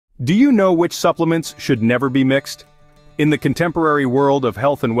Do you know which supplements should never be mixed? In the contemporary world of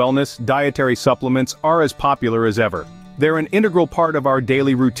health and wellness, dietary supplements are as popular as ever. They're an integral part of our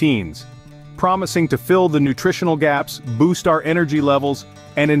daily routines, promising to fill the nutritional gaps, boost our energy levels,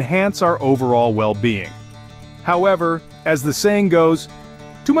 and enhance our overall well-being. However, as the saying goes,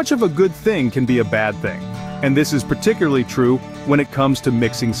 too much of a good thing can be a bad thing, and this is particularly true when it comes to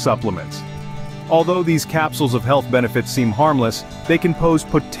mixing supplements. Although these capsules of health benefits seem harmless, they can pose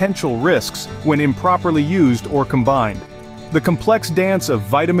potential risks when improperly used or combined. The complex dance of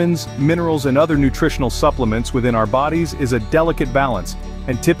vitamins, minerals, and other nutritional supplements within our bodies is a delicate balance,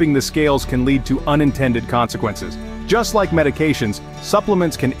 and tipping the scales can lead to unintended consequences. Just like medications,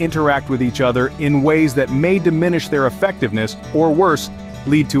 supplements can interact with each other in ways that may diminish their effectiveness, or worse,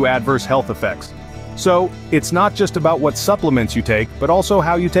 lead to adverse health effects. So, it's not just about what supplements you take, but also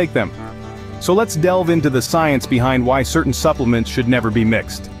how you take them. So let's delve into the science behind why certain supplements should never be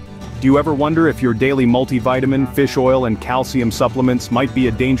mixed. Do you ever wonder if your daily multivitamin, fish oil, and calcium supplements might be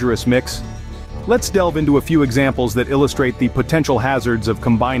a dangerous mix? Let's delve into a few examples that illustrate the potential hazards of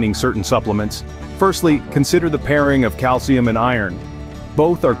combining certain supplements. Firstly, consider the pairing of calcium and iron.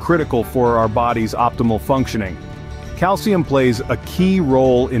 Both are critical for our body's optimal functioning. Calcium plays a key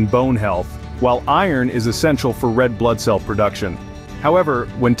role in bone health, while iron is essential for red blood cell production. However,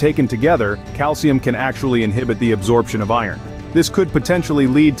 when taken together, calcium can actually inhibit the absorption of iron. This could potentially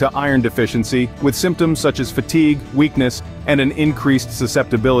lead to iron deficiency, with symptoms such as fatigue, weakness, and an increased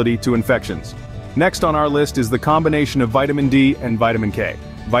susceptibility to infections. Next on our list is the combination of vitamin D and vitamin K.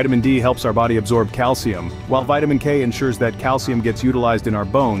 Vitamin D helps our body absorb calcium, while vitamin K ensures that calcium gets utilized in our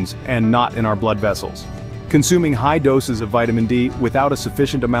bones and not in our blood vessels. Consuming high doses of vitamin D without a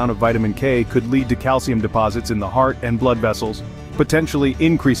sufficient amount of vitamin K could lead to calcium deposits in the heart and blood vessels, potentially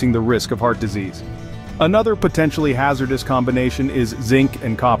increasing the risk of heart disease. Another potentially hazardous combination is zinc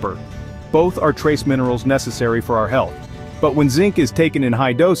and copper. Both are trace minerals necessary for our health. But when zinc is taken in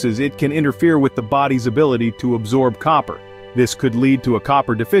high doses, it can interfere with the body's ability to absorb copper. This could lead to a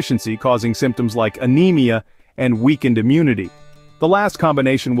copper deficiency, causing symptoms like anemia and weakened immunity. The last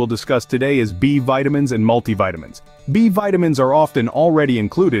combination we'll discuss today is B vitamins and multivitamins. B vitamins are often already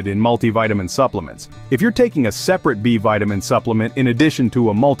included in multivitamin supplements. If you're taking a separate B vitamin supplement in addition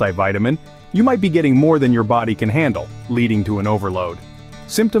to a multivitamin, you might be getting more than your body can handle, leading to an overload.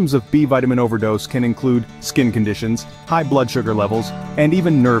 Symptoms of B vitamin overdose can include skin conditions, high blood sugar levels, and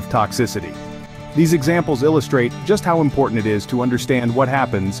even nerve toxicity. These examples illustrate just how important it is to understand what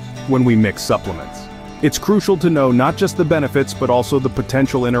happens when we mix supplements. It's crucial to know not just the benefits but also the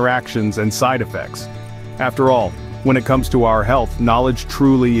potential interactions and side effects. After all, when it comes to our health, knowledge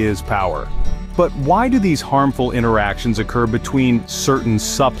truly is power. But why do these harmful interactions occur between certain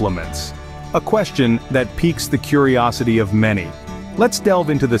supplements? A question that piques the curiosity of many. Let's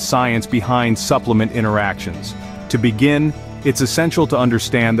delve into the science behind supplement interactions. To begin, it's essential to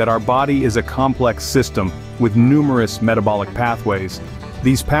understand that our body is a complex system with numerous metabolic pathways.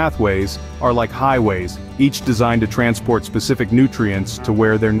 These pathways are like highways, each designed to transport specific nutrients to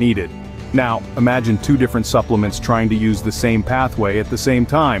where they're needed. Now, imagine two different supplements trying to use the same pathway at the same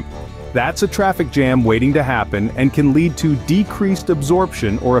time. That's a traffic jam waiting to happen and can lead to decreased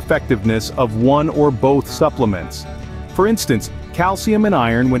absorption or effectiveness of one or both supplements. For instance, calcium and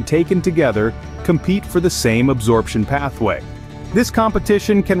iron, when taken together, compete for the same absorption pathway. This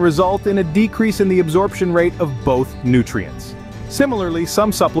competition can result in a decrease in the absorption rate of both nutrients. Similarly,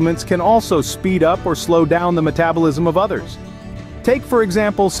 some supplements can also speed up or slow down the metabolism of others. Take, for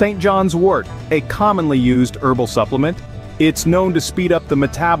example, St. John's wort, a commonly used herbal supplement. It's known to speed up the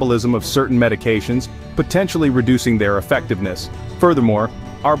metabolism of certain medications, potentially reducing their effectiveness. Furthermore,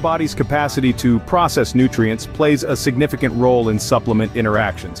 our body's capacity to process nutrients plays a significant role in supplement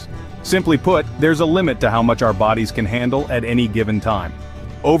interactions. Simply put, there's a limit to how much our bodies can handle at any given time.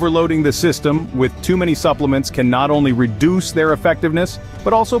 Overloading the system with too many supplements can not only reduce their effectiveness,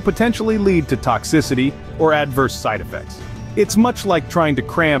 but also potentially lead to toxicity or adverse side effects. It's much like trying to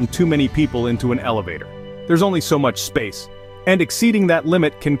cram too many people into an elevator. There's only so much space, and exceeding that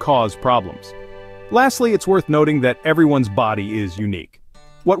limit can cause problems. Lastly, it's worth noting that everyone's body is unique.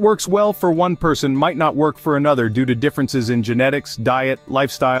 What works well for one person might not work for another due to differences in genetics, diet,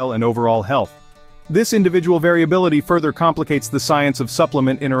 lifestyle, and overall health. This individual variability further complicates the science of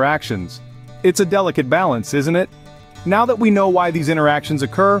supplement interactions. It's a delicate balance, isn't it? Now that we know why these interactions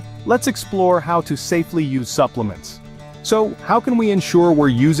occur, let's explore how to safely use supplements. So, how can we ensure we're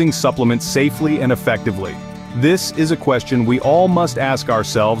using supplements safely and effectively? This is a question we all must ask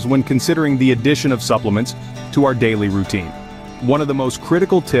ourselves when considering the addition of supplements to our daily routine. One of the most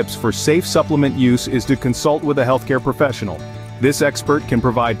critical tips for safe supplement use is to consult with a healthcare professional. This expert can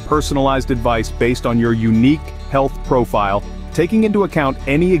provide personalized advice based on your unique health profile, taking into account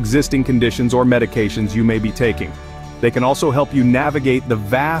any existing conditions or medications you may be taking. They can also help you navigate the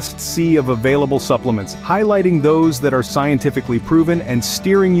vast sea of available supplements, highlighting those that are scientifically proven and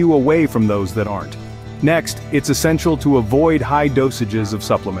steering you away from those that aren't. Next, it's essential to avoid high dosages of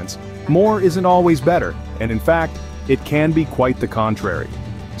supplements. More isn't always better, and in fact, it can be quite the contrary.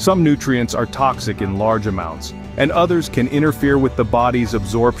 Some nutrients are toxic in large amounts, and others can interfere with the body's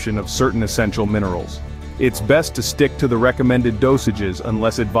absorption of certain essential minerals. It's best to stick to the recommended dosages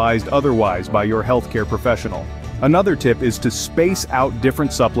unless advised otherwise by your healthcare professional. Another tip is to space out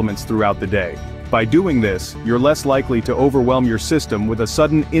different supplements throughout the day. By doing this, you're less likely to overwhelm your system with a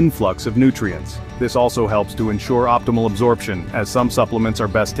sudden influx of nutrients. This also helps to ensure optimal absorption, as some supplements are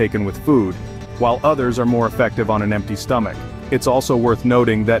best taken with food, while others are more effective on an empty stomach. It's also worth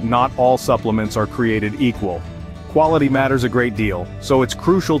noting that not all supplements are created equal. Quality matters a great deal, so it's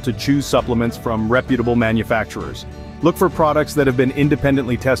crucial to choose supplements from reputable manufacturers. Look for products that have been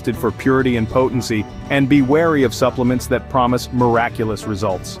independently tested for purity and potency, and be wary of supplements that promise miraculous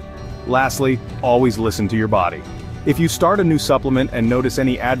results. Lastly, always listen to your body. If you start a new supplement and notice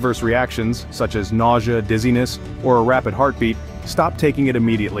any adverse reactions, such as nausea, dizziness, or a rapid heartbeat, stop taking it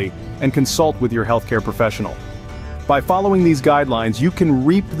immediately and consult with your healthcare professional. By following these guidelines, you can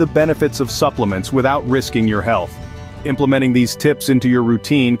reap the benefits of supplements without risking your health. Implementing these tips into your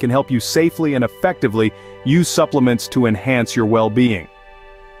routine can help you safely and effectively use supplements to enhance your well-being.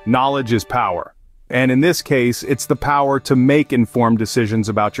 Knowledge is power. And in this case, it's the power to make informed decisions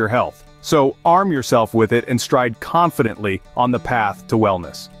about your health. So arm yourself with it and stride confidently on the path to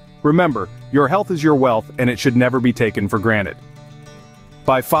wellness. Remember, your health is your wealth, and it should never be taken for granted.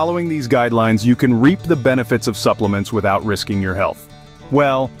 By following these guidelines, you can reap the benefits of supplements without risking your health.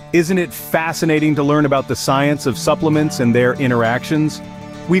 Well, isn't it fascinating to learn about the science of supplements and their interactions?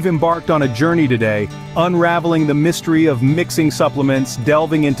 We've embarked on a journey today, unraveling the mystery of mixing supplements,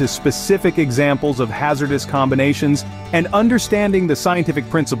 delving into specific examples of hazardous combinations, and understanding the scientific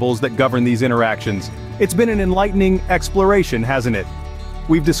principles that govern these interactions. It's been an enlightening exploration, hasn't it?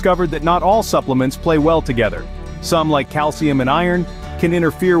 We've discovered that not all supplements play well together. Some, like calcium and iron, can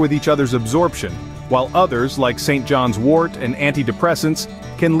interfere with each other's absorption, while others, like St. John's wort and antidepressants,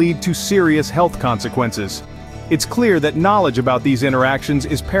 can lead to serious health consequences. It's clear that knowledge about these interactions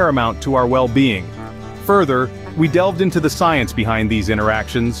is paramount to our well-being. Further, we delved into the science behind these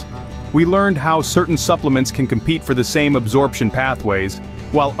interactions. We learned how certain supplements can compete for the same absorption pathways,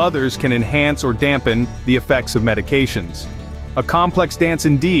 while others can enhance or dampen the effects of medications. A complex dance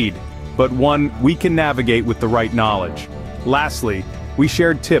indeed, but one we can navigate with the right knowledge. Lastly, we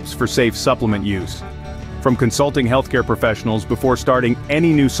shared tips for safe supplement use. From consulting healthcare professionals before starting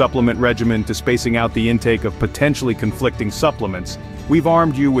any new supplement regimen to spacing out the intake of potentially conflicting supplements, we've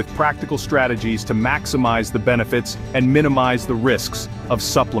armed you with practical strategies to maximize the benefits and minimize the risks of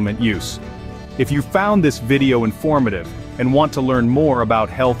supplement use. If you found this video informative and want to learn more about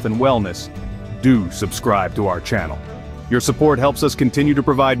health and wellness, do subscribe to our channel. Your support helps us continue to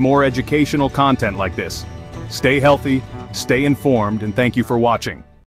provide more educational content like this. Stay healthy, stay informed, and thank you for watching.